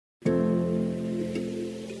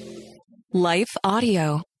Life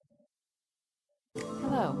Audio.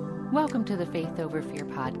 Hello, welcome to the Faith Over Fear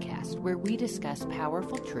podcast, where we discuss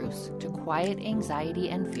powerful truths to quiet anxiety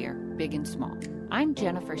and fear, big and small. I'm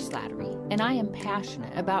Jennifer Slattery, and I am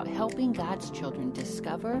passionate about helping God's children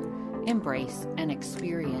discover, embrace, and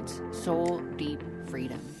experience soul-deep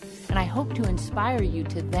freedom. And I hope to inspire you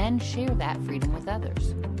to then share that freedom with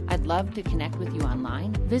others. I'd love to connect with you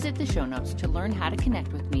online. Visit the show notes to learn how to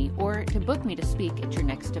connect with me or to book me to speak at your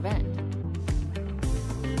next event.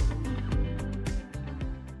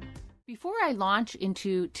 Before I launch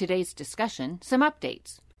into today's discussion, some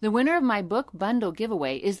updates. The winner of my book bundle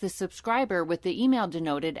giveaway is the subscriber with the email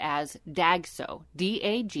denoted as DAGSO,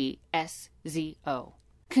 D-A-G-S-Z-O.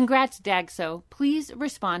 Congrats, DAGSO. Please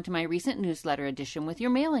respond to my recent newsletter edition with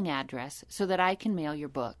your mailing address so that I can mail your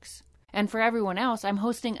books. And for everyone else, I'm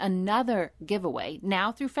hosting another giveaway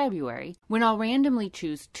now through February when I'll randomly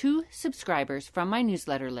choose 2 subscribers from my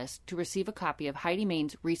newsletter list to receive a copy of Heidi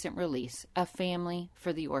Main's recent release, A Family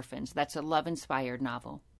for the Orphans. That's a love-inspired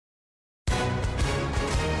novel.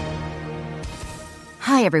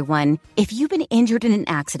 Hi, everyone. If you've been injured in an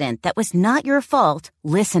accident that was not your fault,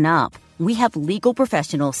 listen up. We have legal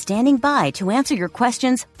professionals standing by to answer your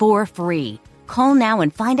questions for free. Call now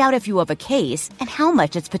and find out if you have a case and how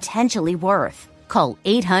much it's potentially worth. Call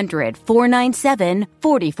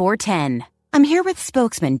 800-497-4410. I'm here with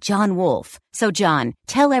spokesman John Wolf. So, John,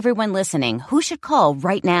 tell everyone listening who should call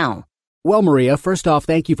right now. Well, Maria, first off,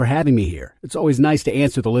 thank you for having me here. It's always nice to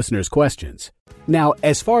answer the listeners' questions. Now,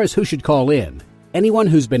 as far as who should call in, anyone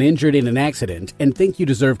who's been injured in an accident and think you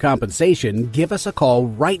deserve compensation, give us a call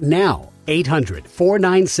right now.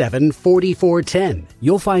 800-497-4410.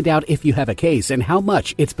 You'll find out if you have a case and how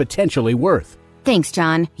much it's potentially worth. Thanks,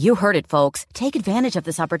 John. You heard it, folks. Take advantage of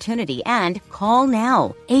this opportunity and call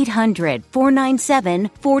now.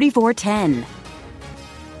 800-497-4410.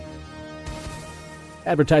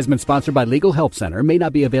 Advertisement sponsored by Legal Help Center. May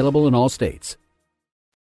not be available in all states.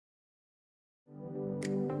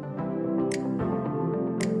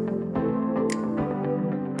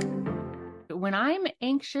 When I'm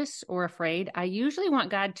anxious or afraid, I usually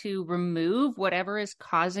want God to remove whatever is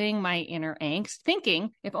causing my inner angst,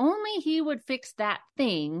 thinking if only He would fix that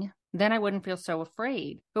thing, then I wouldn't feel so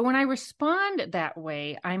afraid. But when I respond that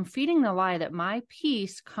way, I'm feeding the lie that my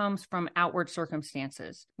peace comes from outward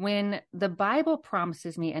circumstances. When the Bible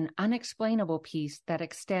promises me an unexplainable peace that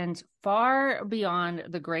extends far beyond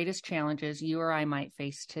the greatest challenges you or I might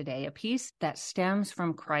face today, a peace that stems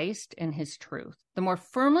from Christ and His truth. The more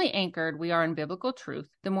firmly anchored we are in biblical truth,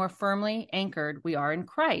 the more firmly anchored we are in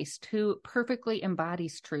Christ, who perfectly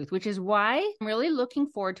embodies truth, which is why I'm really looking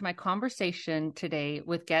forward to my conversation today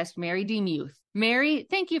with guest Mary Demuth. Mary,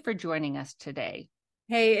 thank you for joining us today.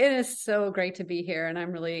 Hey, it is so great to be here, and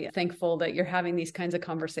I'm really thankful that you're having these kinds of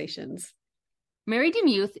conversations. Mary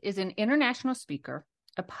Demuth is an international speaker,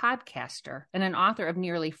 a podcaster, and an author of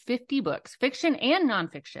nearly 50 books, fiction and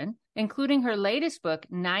nonfiction, including her latest book,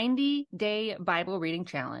 90-Day Bible Reading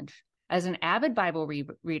Challenge. As an avid Bible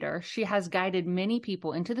reader, she has guided many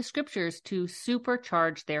people into the scriptures to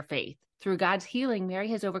supercharge their faith. Through God's healing, Mary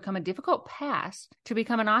has overcome a difficult past to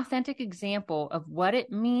become an authentic example of what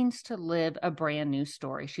it means to live a brand new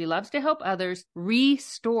story. She loves to help others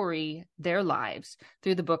re-story their lives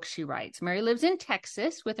through the books she writes. Mary lives in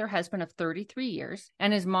Texas with her husband of 33 years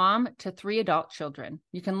and is mom to 3 adult children.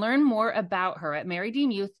 You can learn more about her at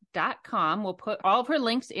marydemuth.com. We'll put all of her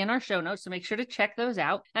links in our show notes, so make sure to check those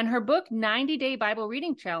out. And her book, 90-Day Bible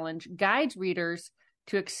Reading Challenge, guides readers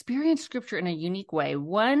to experience scripture in a unique way,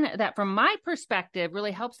 one that from my perspective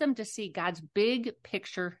really helps them to see God's big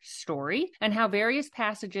picture story and how various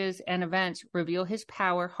passages and events reveal His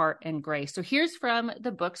power, heart, and grace. So here's from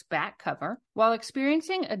the book's back cover. While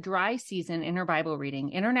experiencing a dry season in her Bible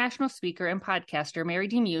reading, international speaker and podcaster Mary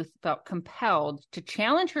Demuth felt compelled to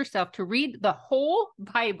challenge herself to read the whole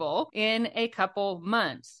Bible in a couple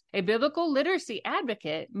months. A biblical literacy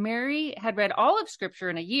advocate, Mary had read all of scripture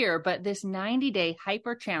in a year, but this 90-day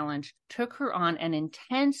hyper challenge took her on an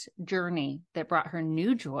intense journey that brought her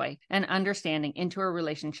new joy and understanding into her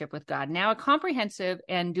relationship with God. Now, a comprehensive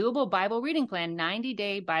and doable Bible reading plan,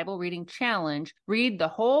 90-Day Bible Reading Challenge, read the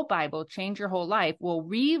whole Bible, change your whole life, will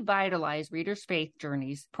revitalize readers' faith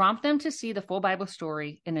journeys, prompt them to see the full Bible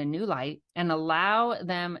story in a new light, and allow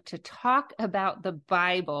them to talk about the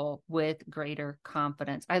Bible with greater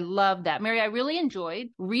confidence. I love that. Mary, I really enjoyed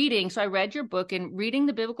reading. So I read your book and reading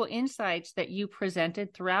the biblical insights that you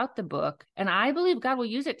presented throughout the book. And I believe God will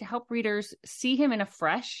use it to help readers see Him in a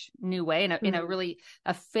fresh, new way, in a really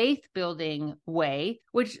a faith-building way,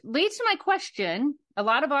 which leads to my question. A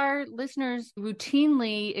lot of our listeners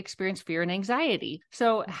routinely experience fear and anxiety.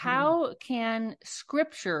 So how can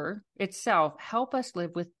scripture itself help us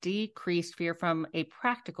live with decreased fear from a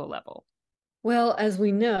practical level? Well, as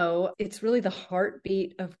we know, it's really the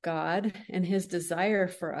heartbeat of God, and his desire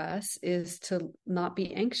for us is to not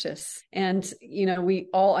be anxious. And,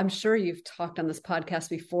 I'm sure you've talked on this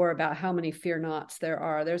podcast before about how many fear nots there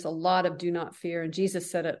are. There's a lot of do not fear, and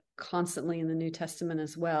Jesus said it constantly in the New Testament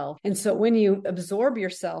as well. And so when you absorb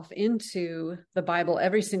yourself into the Bible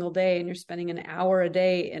every single day, and you're spending an hour a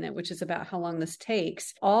day in it, which is about how long this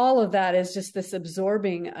takes, all of that is just this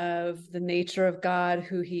absorbing of the nature of God,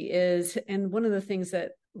 who he is. And one of the things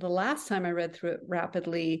that the last time I read through it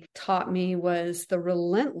rapidly taught me was the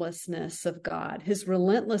relentlessness of God, his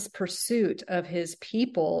relentless pursuit of his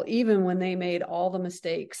people, even when they made all the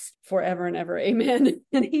mistakes forever and ever. Amen.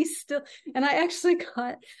 And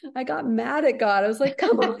I got mad at God. I was like,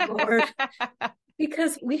 come on, Lord.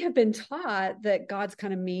 Because we have been taught that God's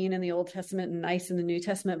kind of mean in the Old Testament and nice in the New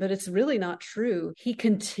Testament, but it's really not true. He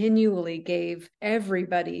continually gave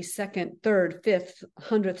everybody second, third, fifth,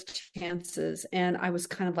 100th chances. And I was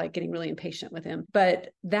kind of like getting really impatient with him. But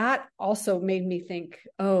that also made me think,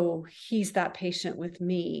 oh, he's that patient with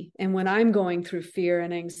me. And when I'm going through fear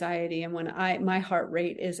and anxiety, and when my heart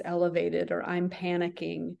rate is elevated or I'm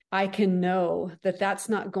panicking, I can know that that's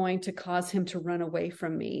not going to cause him to run away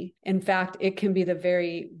from me. In fact, it can be the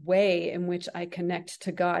very way in which I connect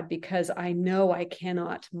to God, because I know I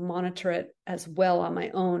cannot monitor it as well on my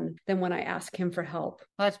own than when I ask him for help.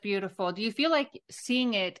 Well, that's beautiful. Do you feel like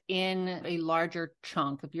seeing it in a larger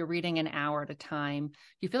chunk, if you're reading an hour at a time, do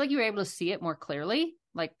you feel like you were able to see it more clearly?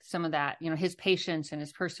 Like some of that, his patience and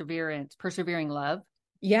his persevering love?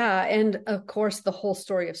 Yeah. And of course, the whole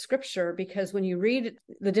story of scripture, because when you read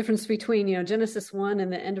the difference between, Genesis 1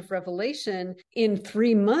 and the end of Revelation in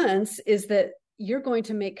 3 months, is that you're going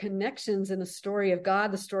to make connections in the story of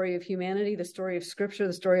God, the story of humanity, the story of scripture,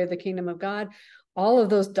 the story of the kingdom of God. All of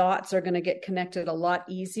those dots are going to get connected a lot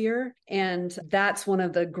easier. And that's one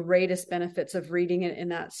of the greatest benefits of reading it in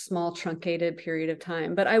that small truncated period of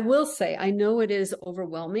time. But I will say, I know it is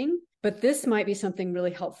overwhelming, but this might be something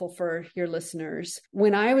really helpful for your listeners.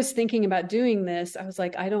 When I was thinking about doing this, I was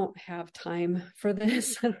like, I don't have time for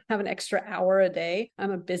this. I don't have an extra hour a day. I'm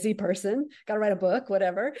a busy person, got to write a book,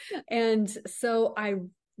 whatever. And so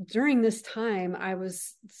during this time, I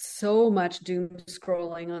was so much doom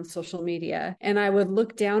scrolling on social media, and I would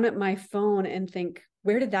look down at my phone and think,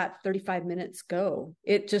 where did that 35 minutes go?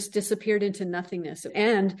 It just disappeared into nothingness.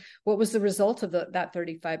 And what was the result of that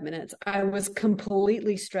 35 minutes? I was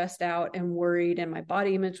completely stressed out and worried, and my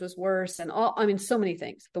body image was worse, and so many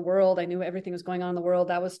things. The world, I knew everything was going on in the world.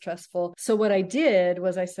 That was stressful. So what I did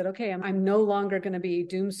was I said, okay, I'm no longer going to be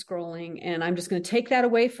doom scrolling, and I'm just going to take that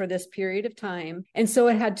away for this period of time. And so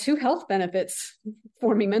it had 2 health benefits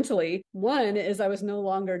for me mentally. One is I was no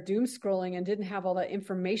longer doom scrolling and didn't have all that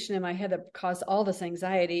information in my head that caused all this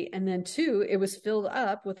anxiety. And then 2, it was filled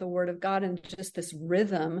up with the word of God and just this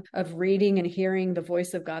rhythm of reading and hearing the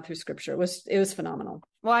voice of God through scripture. It was phenomenal.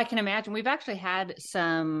 Well, I can imagine. We've actually had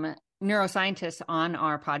some neuroscientists on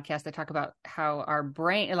our podcast that talk about how our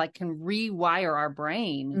brain can rewire our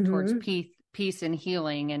brain towards peace and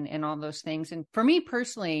healing and all those things. And for me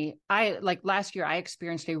personally, last year, I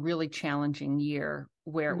experienced a really challenging year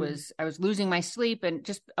where I was losing my sleep, and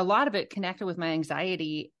just a lot of it connected with my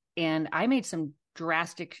anxiety. And I made some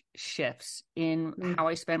drastic shifts in how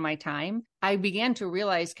I spend my time. I began to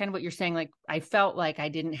realize kind of what you're saying, I felt like I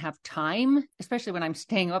didn't have time, especially when I'm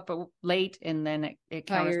staying up late, and then it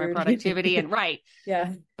counters my productivity and right.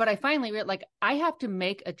 Yeah. But I finally realized I have to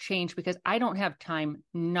make a change, because I don't have time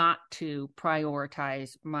not to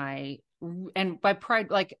prioritize and by pride,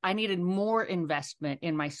 I needed more investment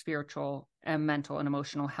in my spiritual and mental and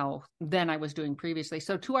emotional health than I was doing previously.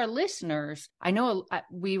 So to our listeners, I know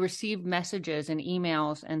we receive messages and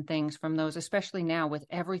emails and things from those, especially now with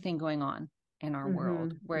everything going on in our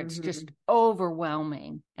world, where it's just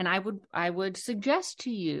overwhelming. And I would suggest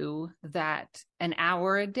to you that an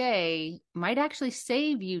hour a day might actually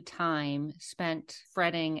save you time spent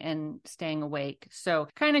fretting and staying awake. So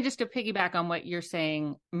kind of just to piggyback on what you're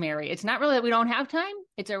saying, Mary, it's not really that we don't have time.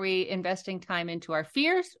 It's, are we investing time into our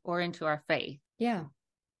fears or into our faith? Yeah.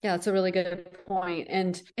 Yeah, that's a really good point.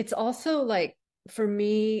 And it's also for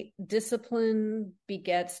me, discipline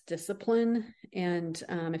begets discipline. And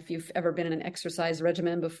if you've ever been in an exercise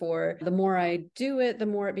regimen before, the more I do it, the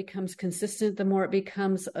more it becomes consistent, the more it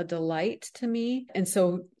becomes a delight to me. And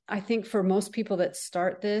so I think for most people that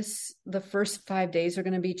start this, the first 5 days are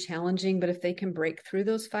going to be challenging, but if they can break through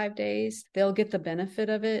those 5 days, they'll get the benefit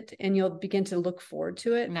of it and you'll begin to look forward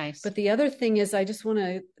to it. Nice. But the other thing is, I just want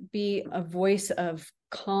to be a voice of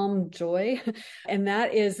calm joy. And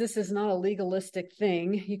that is, this is not a legalistic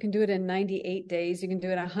thing. You can do it in 98 days. You can do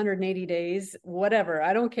it 180 days, whatever.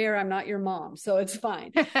 I don't care. I'm not your mom, so it's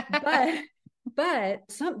fine. But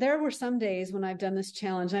there were some days when I've done this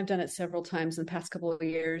challenge, and I've done it several times in the past couple of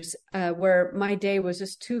years, where my day was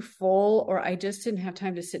just too full, or I just didn't have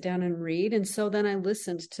time to sit down and read. And so then I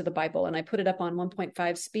listened to the Bible and I put it up on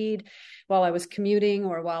 1.5 speed while I was commuting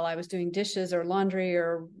or while I was doing dishes or laundry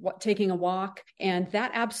or taking a walk. And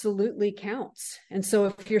that absolutely counts. And so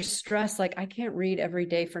if you're stressed, like I can't read every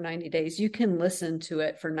day for 90 days, you can listen to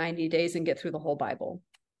it for 90 days and get through the whole Bible.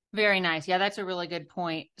 Very nice. Yeah, that's a really good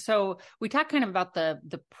point. So we talked kind of about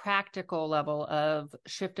the practical level of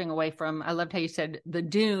shifting away from, I loved how you said the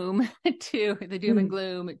doom to the doom and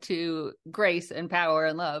gloom to grace and power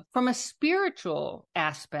and love. From a spiritual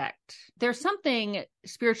aspect, there's something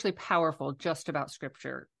spiritually powerful just about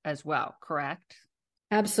scripture as well, correct?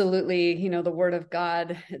 Absolutely. You know, the word of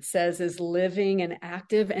God, it says, is living and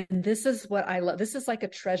active. And this is what I love. This is like a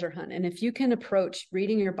treasure hunt. And if you can approach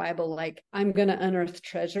reading your Bible like, I'm going to unearth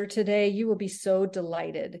treasure today, you will be so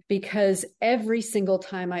delighted, because every single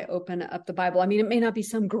time I open up the Bible, I mean, it may not be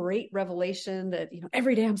some great revelation that, you know,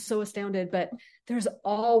 every day I'm so astounded, but there's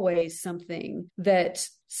always something that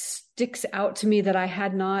sticks out to me that I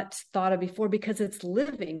had not thought of before, because it's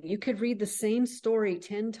living. You could read the same story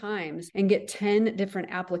 10 times and get 10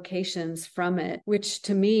 different applications from it, which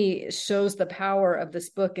to me shows the power of this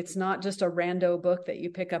book. It's not just a rando book that you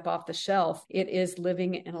pick up off the shelf. It is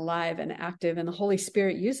living and alive and active, and the Holy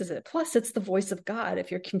Spirit uses it. Plus, it's the voice of God.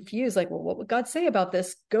 If you're confused, like, well, what would God say about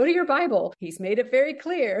this? Go to your Bible. He's made it very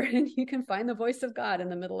clear, and you can find the voice of God in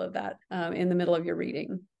the middle of that, in the middle of your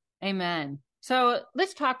reading. Amen. So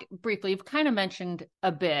let's talk briefly. You've kind of mentioned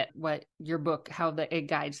a bit what your book, how it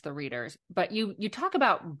guides the readers, but you talk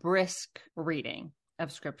about brisk reading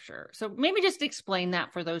of scripture. So maybe just explain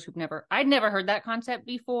that for those I'd never heard that concept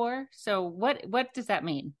before. So what does that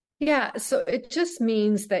mean? Yeah, so it just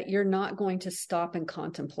means that you're not going to stop and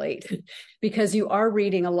contemplate, because you are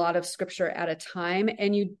reading a lot of scripture at a time,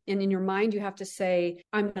 and in your mind you have to say,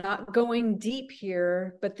 I'm not going deep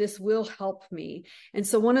here, but this will help me. And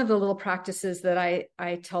so one of the little practices that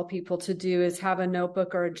I tell people to do is have a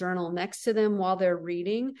notebook or a journal next to them while they're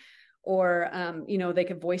reading, or they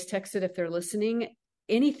could voice text it if they're listening.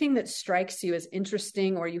 Anything that strikes you as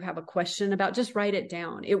interesting or you have a question about, just write it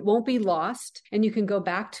down. It won't be lost, and you can go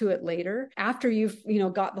back to it later after you've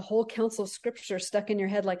got the whole counsel of scripture stuck in your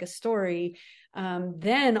head like a story.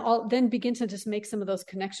 Then begin to just make some of those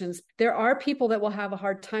connections. There are people that will have a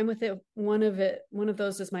hard time with it. One of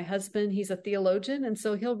those is my husband. He's a theologian, and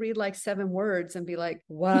so he'll read like 7 words and be like,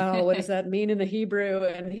 wow, what does that mean in the Hebrew?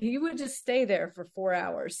 And he would just stay there for 4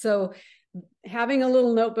 hours. So having a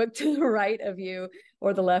little notebook to the right of you,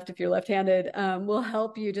 or the left if you're left-handed, will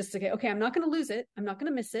help you just to okay, I'm not going to lose it. I'm not going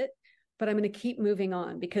to miss it, but I'm going to keep moving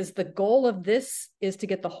on, because the goal of this is to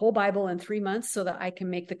get the whole Bible in 3 months so that I can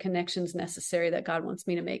make the connections necessary that God wants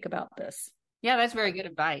me to make about this. Yeah, that's very good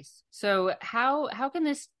advice. So how can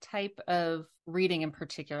this type of reading in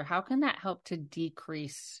particular, how can that help to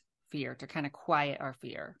decrease fear, to kind of quiet our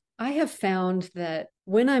fear? I have found that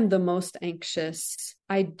when I'm the most anxious,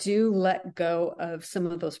 I do let go of some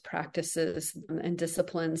of those practices and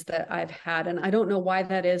disciplines that I've had. And I don't know why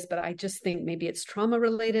that is, but I just think maybe it's trauma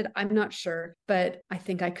related. I'm not sure, but I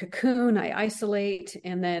think I cocoon, I isolate,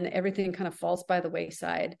 and then everything kind of falls by the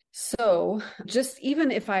wayside. So just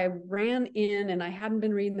even if I ran in and I hadn't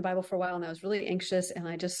been reading the Bible for a while and I was really anxious, and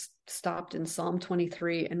I just stopped in Psalm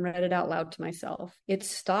 23 and read it out loud to myself, it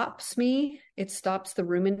stops me. It stops the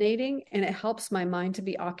ruminating, and it helps my mind to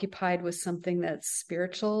be occupied with something that's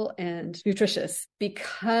spiritual and nutritious,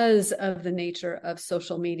 because of the nature of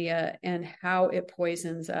social media and how it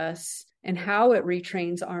poisons us and how it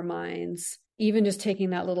retrains our minds. Even just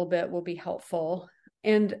taking that little bit will be helpful.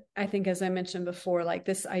 And I think, as I mentioned before, like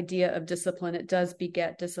this idea of discipline, it does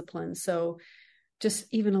beget discipline. So just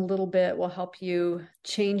even a little bit will help you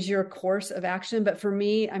change your course of action. But for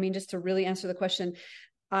me, I mean, just to really answer the question,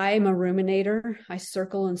 I'm a ruminator. I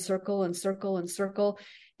circle and circle and circle and circle,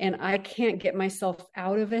 and I can't get myself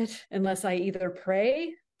out of it unless I either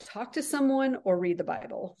pray, talk to someone, or read the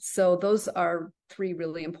Bible. So those are 3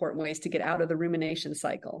 really important ways to get out of the rumination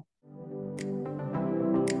cycle.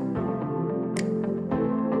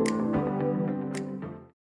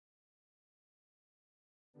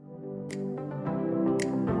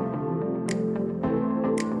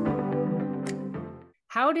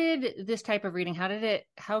 How did this type of reading,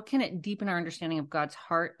 how can it deepen our understanding of God's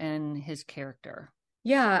heart and his character?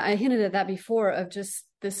 Yeah, I hinted at that before of just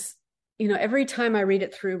this, every time I read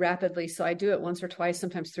it through rapidly, so I do it once or twice,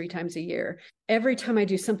 sometimes 3 times a year. Every time I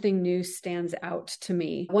do, something new stands out to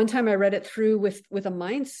me. One time I read it through with a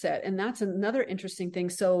mindset, and that's another interesting thing.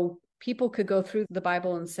 So people could go through the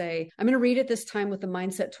Bible and say, I'm going to read it this time with the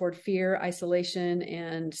mindset toward fear, isolation,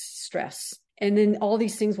 and stress. And then all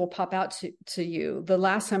these things will pop out to you. The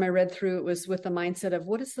last time I read through it was with the mindset of,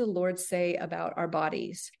 what does the Lord say about our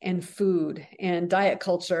bodies and food and diet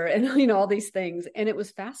culture and, all these things. And it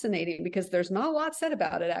was fascinating because there's not a lot said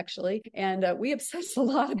about it, actually. And we obsess a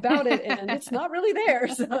lot about it and it's not really there.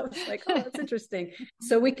 So it's like, oh, that's interesting.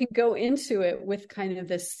 So we can go into it with kind of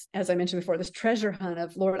this, as I mentioned before, this treasure hunt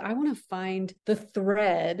of, Lord, I want to find the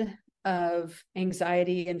thread of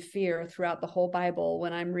anxiety and fear throughout the whole Bible.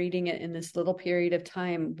 When I'm reading it in this little period of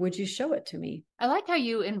time, would you show it to me? I like how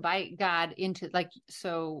you invite God into,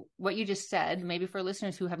 so what you just said, maybe for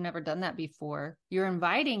listeners who have never done that before, you're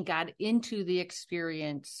inviting God into the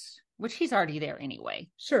experience, which he's already there anyway.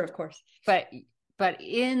 Sure, of course. But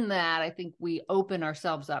in that, I think we open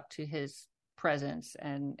ourselves up to his presence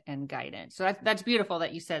and guidance. So that's beautiful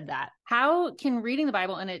that you said that. How can reading the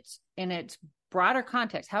Bible in its broader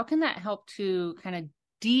context, how can that help to kind of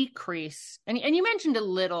decrease? And you mentioned a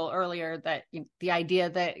little earlier that the idea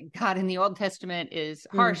that God in the Old Testament is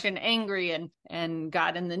harsh and angry, and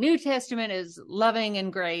God in the New Testament is loving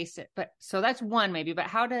and grace. But so that's one maybe. But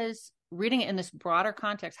how does reading it in this broader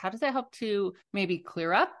context, how does that help to maybe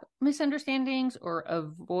clear up misunderstandings or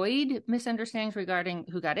avoid misunderstandings regarding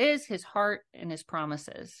who God is, his heart, and his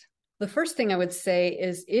promises? The first thing I would say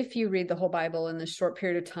is, if you read the whole Bible in this short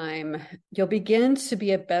period of time, you'll begin to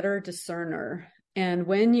be a better discerner. And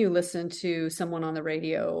when you listen to someone on the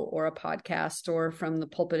radio or a podcast or from the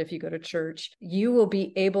pulpit, if you go to church, you will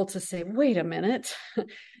be able to say, wait a minute,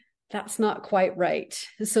 that's not quite right.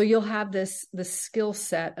 So you'll have this skill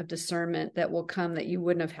set of discernment that will come that you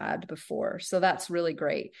wouldn't have had before. So that's really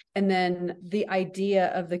great. And then the idea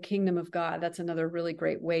of the kingdom of God, that's another really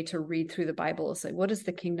great way to read through the Bible, is say, what is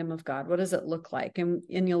the kingdom of God? What does it look like? And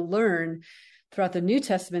you'll learn throughout the New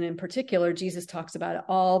Testament in particular, Jesus talks about it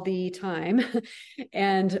all the time.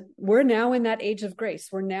 And we're now in that age of grace.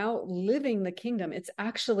 We're now living the kingdom. It's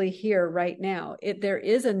actually here right now. There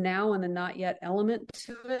is a now and a not yet element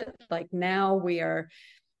to it. Like now we are,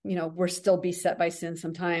 we're still beset by sin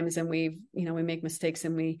sometimes, and we make mistakes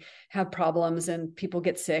and we have problems and people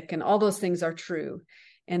get sick, and all those things are true.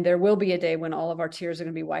 And there will be a day when all of our tears are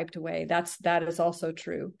going to be wiped away. That is also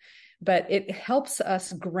true. But it helps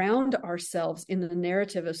us ground ourselves in the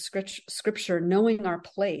narrative of scripture, knowing our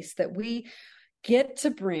place, that we get to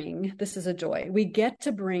bring, this is a joy, we get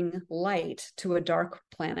to bring light to a dark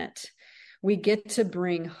planet. We get to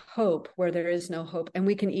bring hope where there is no hope. And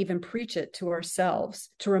we can even preach it to ourselves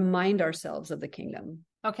to remind ourselves of the kingdom.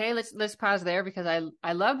 Okay, let's pause there, because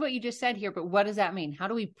I love what you just said here, but what does that mean? How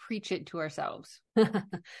do we preach it to ourselves?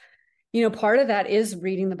 Part of that is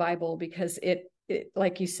reading the Bible, because it,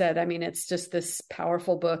 like you said, I mean, it's just this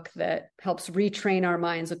powerful book that helps retrain our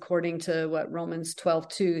minds according to what Romans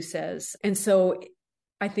 12:2 says. And so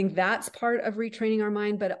I think that's part of retraining our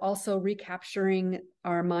mind, but also recapturing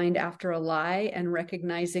our mind after a lie and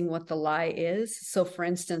recognizing what the lie is. So for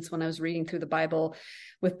instance, when I was reading through the Bible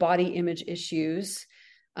with body image issues,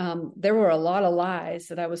 there were a lot of lies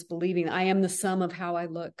that I was believing. I am the sum of how I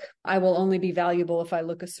look. I will only be valuable if I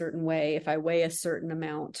look a certain way, if I weigh a certain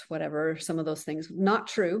amount, whatever, some of those things. Not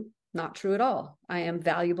true at all. I am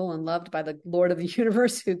valuable and loved by the Lord of the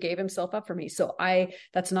universe who gave himself up for me. So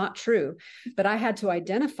that's not true. But I had to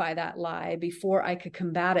identify that lie before I could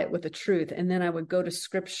combat it with the truth. And then I would go to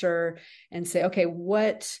scripture and say, okay,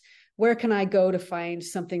 where can I go to find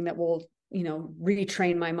something that will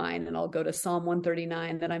retrain my mind? And I'll go to Psalm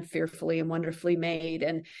 139, that I'm fearfully and wonderfully made.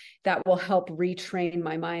 And that will help retrain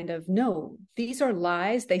my mind of, no, these are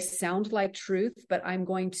lies. They sound like truth, but I'm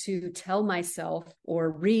going to tell myself or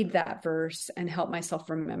read that verse and help myself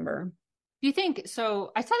remember. Do you think,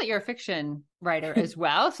 so I saw that you're a fiction writer as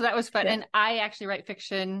well. So that was fun. Yeah. And I actually write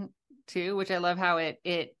fiction too, which I love how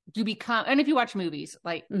you become, and if you watch movies,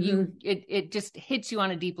 like it just hits you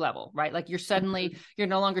on a deep level, right? Like you're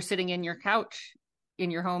no longer sitting in your couch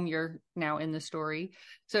in your home, you're now in the story.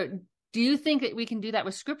 So do you think that we can do that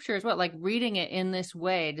with scripture as well? Like reading it in this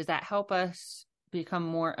way, does that help us become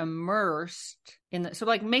more immersed in so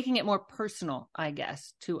like making it more personal, I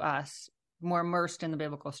guess, to us, more immersed in the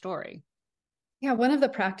biblical story? Yeah, one of the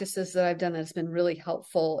practices that I've done that's been really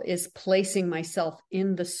helpful is placing myself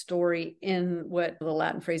in the story, in what the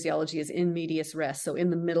Latin phraseology is, in medias res, so in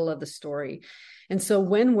the middle of the story. And so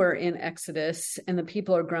when we're in Exodus and the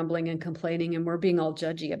people are grumbling and complaining and we're being all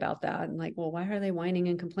judgy about that and like, well, why are they whining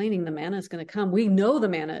and complaining? The manna is going to come. We know the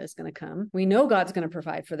manna is going to come. We know God's going to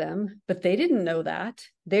provide for them, but they didn't know that.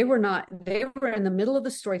 They were in the middle of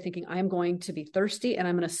the story thinking, I'm going to be thirsty and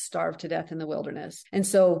I'm going to starve to death in the wilderness. And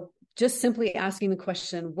so just simply asking the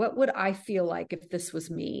question, what would I feel like if this was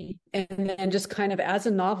me? And then just kind of as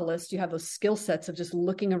a novelist, you have those skill sets of just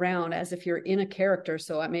looking around as if you're in a character.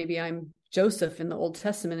 So maybe I'm Joseph in the Old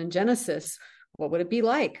Testament in Genesis. What would it be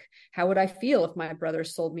like? How would I feel if my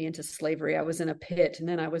brothers sold me into slavery? I was in a pit and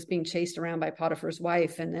then I was being chased around by Potiphar's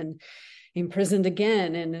wife and then imprisoned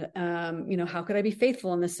again. And, how could I be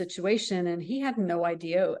faithful in this situation? And he had no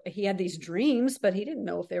idea. He had these dreams, but he didn't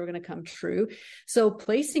know if they were going to come true. So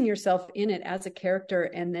placing yourself in it as a character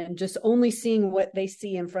and then just only seeing what they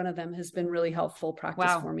see in front of them has been really helpful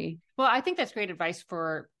practice for me. Well, I think that's great advice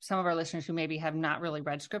for some of our listeners who maybe have not really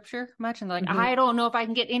read scripture much. And they're like, I don't know if I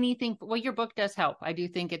can get anything. Well, your book does help. I do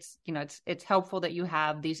think it's helpful that you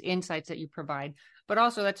have these insights that you provide, but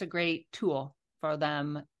also that's a great tool for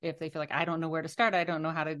them if they feel like, I don't know where to start. I don't know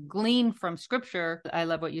how to glean from scripture. I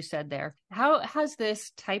love what you said there. How has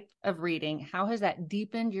this type of reading, how has that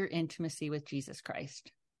deepened your intimacy with Jesus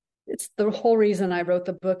Christ? It's the whole reason I wrote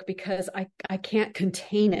the book, because I can't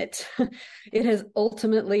contain it. It has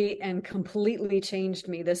ultimately and completely changed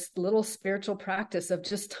me. This little spiritual practice of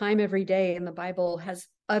just time every day in the Bible has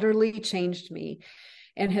utterly changed me.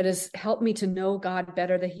 And it has helped me to know God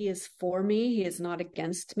better, that he is for me. He is not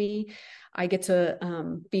against me. I get to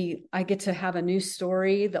have a new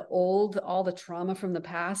story. All the trauma from the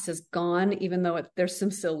past is gone, even though there's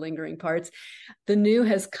some still lingering parts. The new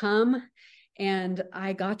has come. And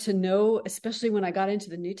I got to know, especially when I got into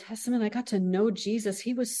the New Testament, I got to know Jesus.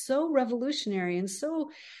 He was so revolutionary and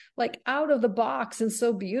so like out of the box and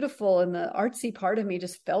so beautiful. And the artsy part of me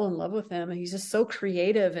just fell in love with him. And he's just so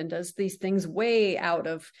creative and does these things way out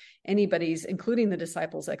of anybody's, including the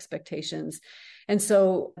disciples' expectations. And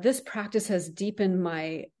so this practice has deepened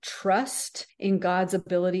my trust in God's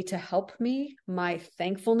ability to help me, my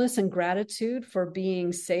thankfulness and gratitude for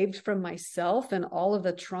being saved from myself and all of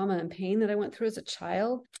the trauma and pain that I went through as a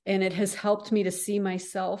child. And it has helped me to see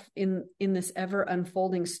myself in this ever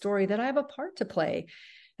unfolding story that I have a part to play.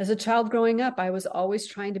 As a child growing up, I was always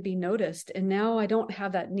trying to be noticed. And now I don't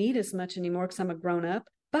have that need as much anymore because I'm a grown up,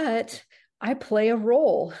 but I play a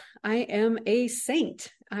role. I am a saint.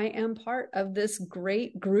 I am part of this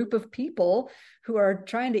great group of people who are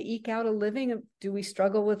trying to eke out a living. Do we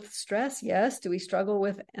struggle with stress? Yes. Do we struggle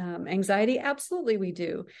with anxiety? Absolutely, we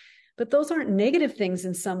do. But those aren't negative things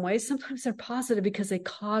in some ways. Sometimes they're positive because they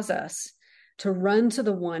cause us to run to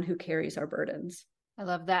the one who carries our burdens. I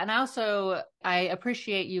love that. And I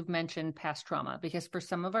appreciate you've mentioned past trauma, because for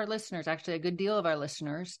some of our listeners, actually a good deal of our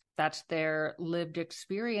listeners, that's their lived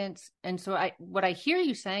experience. And so what I hear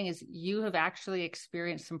you saying is you have actually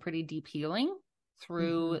experienced some pretty deep healing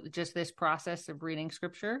through just this process of reading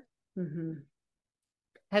scripture.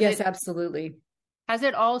 Mm-hmm. Yes, absolutely. Has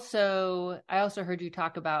it also, I also heard you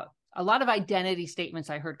talk about a lot of identity statements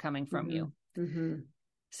I heard coming from you. Mm-hmm.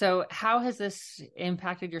 So how has this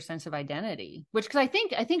impacted your sense of identity? Because I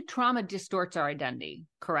think trauma distorts our identity,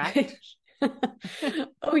 correct?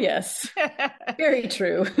 Oh, yes. Very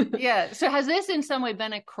true. Yeah. So has this in some way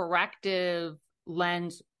been a corrective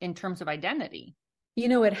lens in terms of identity?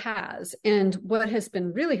 It has. And what has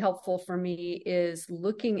been really helpful for me is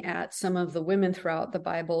looking at some of the women throughout the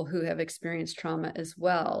Bible who have experienced trauma as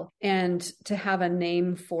well, and to have a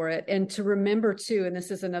name for it. And to remember too, and this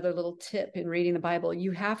is another little tip in reading the Bible,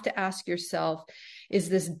 you have to ask yourself, is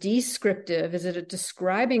this descriptive? Is it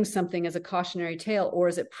describing something as a cautionary tale, or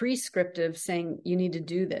is it prescriptive saying you need to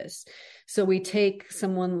do this? So we take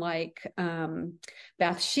someone like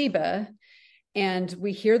Bathsheba, and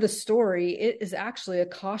we hear the story. It is actually a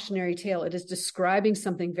cautionary tale. It is describing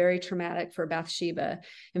something very traumatic for Bathsheba.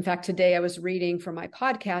 In fact, today I was reading for my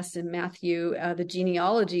podcast in Matthew, the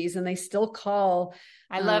genealogies, and they still call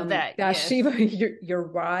I love that. Bathsheba, yes.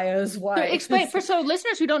 Uriah's wife. So explain for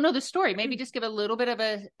listeners who don't know the story, maybe just give a little bit of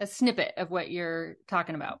a snippet of what you're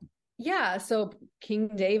talking about. Yeah. So King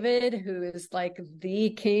David, who is like the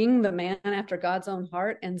king, the man after God's own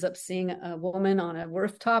heart, ends up seeing a woman on a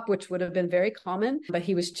rooftop, which would have been very common, but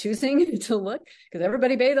he was choosing to look because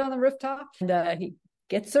everybody bathed on the rooftop. And he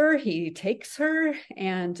gets her, he takes her,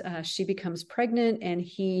 and she becomes pregnant, and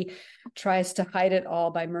he tries to hide it all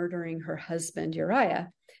by murdering her husband, Uriah.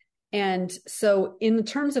 And so in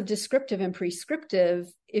terms of descriptive and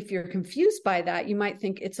prescriptive, if you're confused by that, you might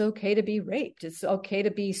think it's okay to be raped. It's okay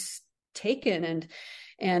to be taken.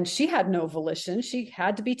 And she had no volition. She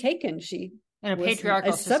had to be taken. She in a was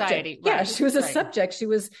patriarchal society. Right. Yeah, she was a subject. She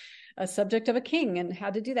was a subject of a king and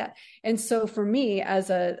had to do that. And so for me, as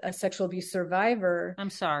a sexual abuse survivor, I'm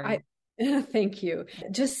sorry. Thank you.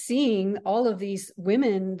 Just seeing all of these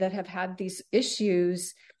women that have had these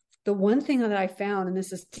issues, the one thing that I found, and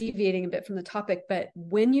this is deviating a bit from the topic, but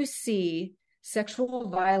when you see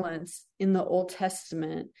sexual violence in the Old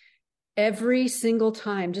Testament, every single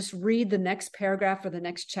time, just read the next paragraph or the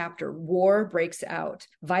next chapter, war breaks out.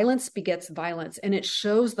 Violence begets violence. And it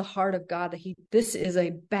shows the heart of God that this is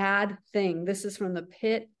a bad thing. This is from the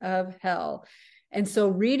pit of hell. And so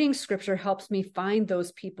reading scripture helps me find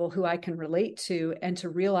those people who I can relate to and to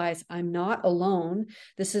realize I'm not alone.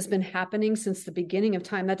 This has been happening since the beginning of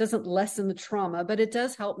time. That doesn't lessen the trauma, but it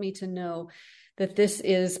does help me to know that this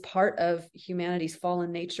is part of humanity's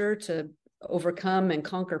fallen nature to overcome and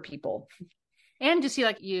conquer people. And to see,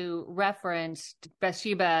 like you referenced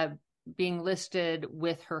Bathsheba being listed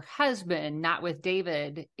with her husband, not with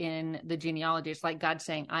David in the genealogy. It's like God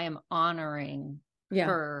saying, I am honoring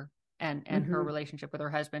her and her relationship with her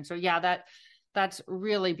husband. So yeah, that's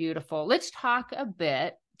really beautiful. Let's talk a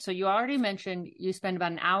bit. So you already mentioned you spend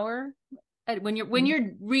about an hour when you're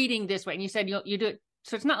reading this way, and you said you do it.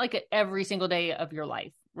 So it's not like every single day of your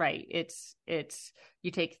life, right? It's you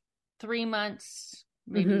take 3 months,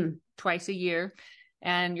 maybe twice a year,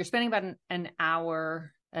 and you're spending about an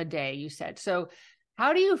hour a day, you said. So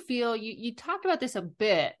how do you feel? You talked about this a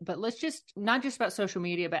bit, but let's just not just about social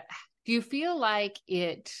media, but do you feel like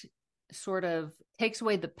it sort of takes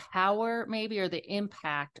away the power maybe or the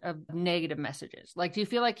impact of negative messages? Like, do you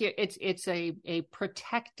feel like it's a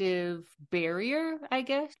protective barrier, I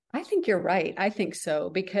guess? I think you're right. I think so,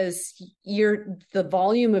 because the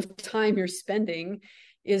volume of time you're spending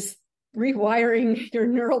is rewiring your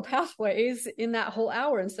neural pathways in that whole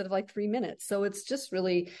hour instead of like 3 minutes. So it's just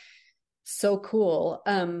really so cool.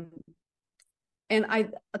 And I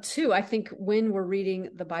think when we're reading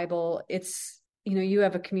the Bible, it's, you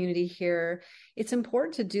have a community here. It's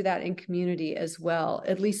important to do that in community as well,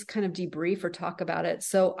 at least kind of debrief or talk about it.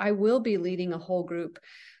 So I will be leading a whole group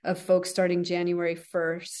of folks starting January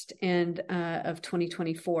 1st of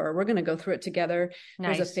 2024. We're going to go through it together.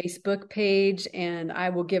 Nice. There's a Facebook page, and I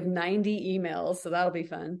will give 90 emails. So that'll be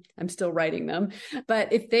fun. I'm still writing them.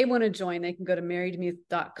 But if they want to join, they can go to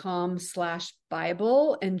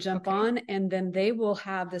marriedmuth.com/Bible and jump on. And then they will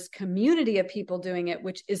have this community of people doing it,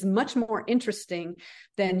 which is much more interesting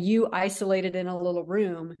than you isolated in a little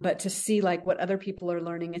room. But to see like what other people are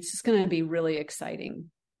learning, it's just going to be really exciting.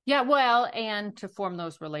 Yeah, well, and to form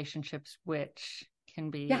those relationships, which can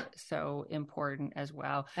be so important as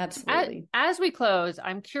well. Absolutely. As we close,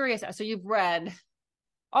 I'm curious. So you've read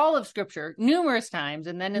all of Scripture numerous times,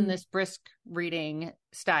 and then in this brisk reading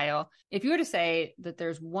style, if you were to say that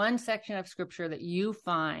there's one section of Scripture that you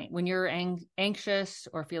find when you're anxious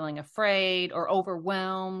or feeling afraid or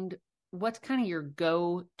overwhelmed, what's kind of your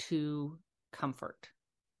go-to comfort?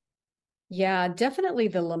 Yeah, definitely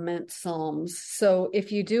the lament Psalms. So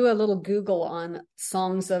if you do a little Google on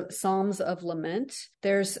Psalms of lament,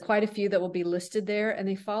 there's quite a few that will be listed there, and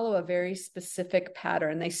they follow a very specific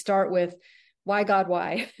pattern. They start with, why God,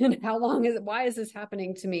 why? And why is this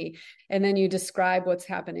happening to me? And then you describe what's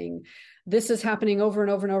happening. This is happening over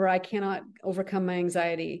and over and over. I cannot overcome my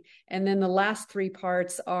anxiety. And then the last three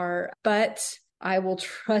parts are, but I will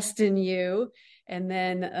trust in you. And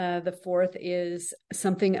then the fourth is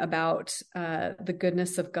something about the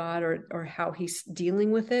goodness of God or how he's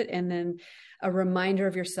dealing with it. And then a reminder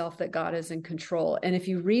of yourself that God is in control. And if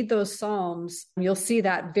you read those Psalms, you'll see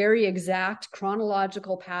that very exact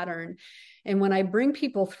chronological pattern. And when I bring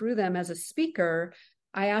people through them as a speaker,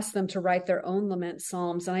 I ask them to write their own lament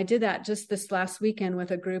Psalms. And I did that just this last weekend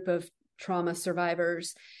with a group of trauma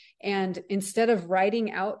survivors. And instead of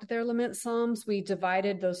writing out their lament Psalms, we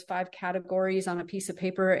divided those 5 categories on a piece of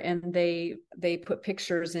paper, and they put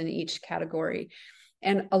pictures in each category.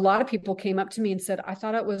 And a lot of people came up to me and said, I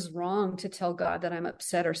thought it was wrong to tell God that I'm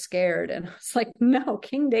upset or scared. And I was like, no,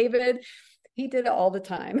 King David, he did it all the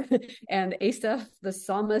time. And Asaph, the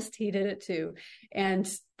psalmist, he did it too. And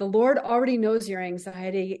the Lord already knows your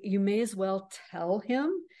anxiety. You may as well tell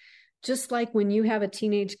him. Just like when you have a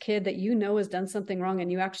teenage kid that has done something wrong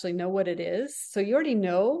and you actually know what it is. So you already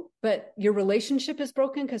know, but your relationship is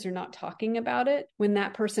broken because you're not talking about it. When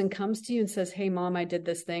that person comes to you and says, hey, mom, I did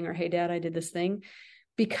this thing, or hey, dad, I did this thing,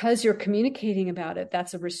 because you're communicating about it,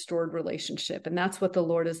 that's a restored relationship. And that's what the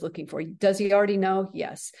Lord is looking for. Does he already know?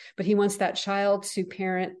 Yes. But he wants that child to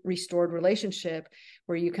parent restored relationship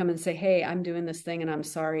where you come and say, hey, I'm doing this thing and I'm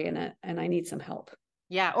sorry. And I need some help.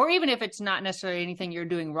 Yeah. Or even if it's not necessarily anything you're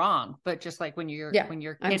doing wrong, but just like when your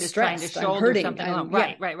kid is trying to shoulder something along.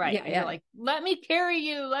 Right. Yeah, you're like, let me carry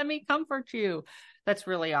you. Let me comfort you. That's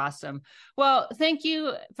really awesome. Well, thank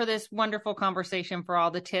you for this wonderful conversation, for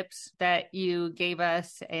all the tips that you gave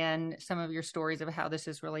us and some of your stories of how this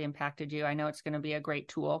has really impacted you. I know it's going to be a great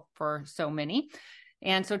tool for so many.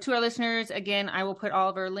 And so to our listeners, again, I will put all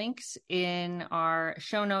of our links in our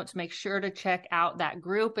show notes. Make sure to check out that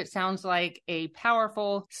group. It sounds like a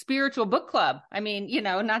powerful spiritual book club. I mean,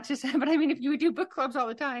 not just, but I mean, if you would do book clubs all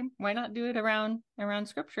the time, why not do it around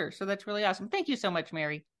scripture? So that's really awesome. Thank you so much,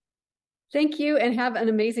 Mary. Thank you, and have an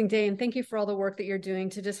amazing day. And thank you for all the work that you're doing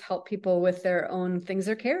to just help people with their own things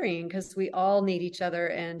they're carrying, because we all need each other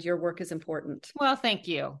and your work is important. Well, thank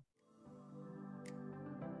you.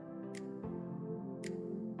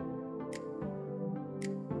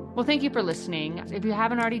 Well, thank you for listening. If you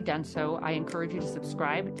haven't already done so, I encourage you to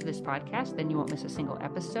subscribe to this podcast. Then you won't miss a single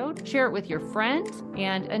episode. Share it with your friends.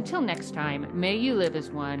 And until next time, may you live as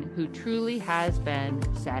one who truly has been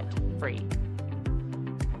set free.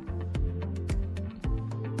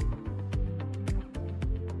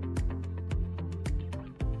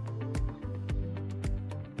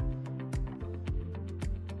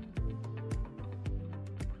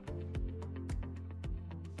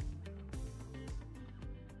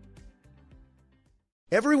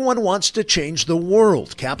 Everyone wants to change the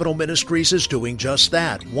world. Capital Ministries is doing just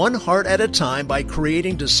that, one heart at a time, by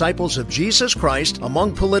creating disciples of Jesus Christ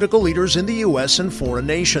among political leaders in the U.S. and foreign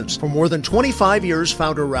nations. For more than 25 years,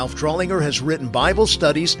 founder Ralph Drollinger has written Bible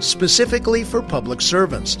studies specifically for public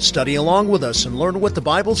servants. Study along with us and learn what the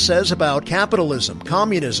Bible says about capitalism,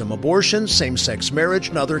 communism, abortion, same-sex marriage,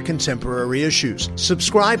 and other contemporary issues.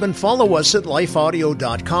 Subscribe and follow us at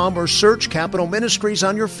lifeaudio.com or search Capital Ministries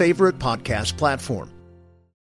on your favorite podcast platform.